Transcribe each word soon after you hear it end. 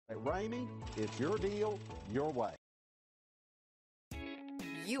At Ramey, it's your deal, your way.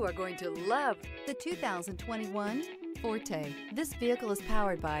 You are going to love the 2021 Forte. This vehicle is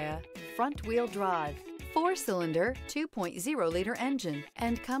powered by a front-wheel drive, 4-cylinder, 2.0-liter engine,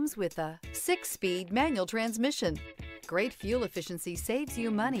 and comes with a 6-speed manual transmission. Great fuel efficiency saves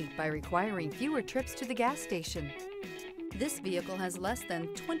you money by requiring fewer trips to the gas station. This vehicle has less than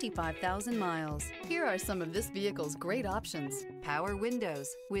 25,000 miles. Here are some of this vehicle's great options: power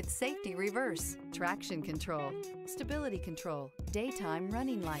windows with safety reverse, traction control, stability control, daytime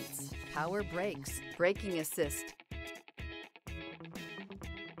running lights, power brakes, braking assist.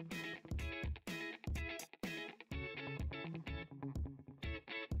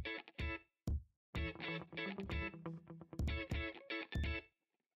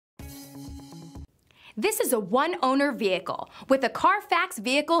 This is a one-owner vehicle with a Carfax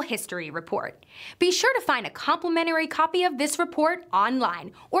Vehicle History Report. Be sure to find a complimentary copy of this report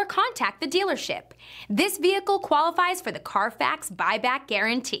online or contact the dealership. This vehicle qualifies for the Carfax Buyback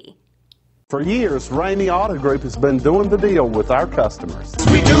Guarantee. For years, Ramey Auto Group has been doing the deal with our customers.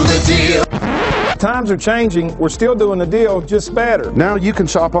 We do the deal. Times are changing. We're still doing the deal, just better. Now you can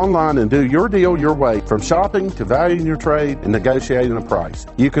shop online and do your deal your way, from shopping to valuing your trade and negotiating a price.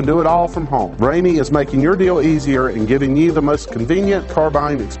 You can do it all from home. Ramey is making your deal easier and giving you the most convenient car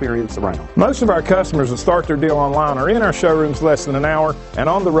buying experience around. Most of our customers that start their deal online are in our showrooms less than an hour and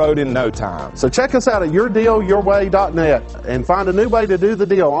on the road in no time. So check us out at yourdealyourway.net and find a new way to do the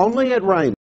deal only at Ramey.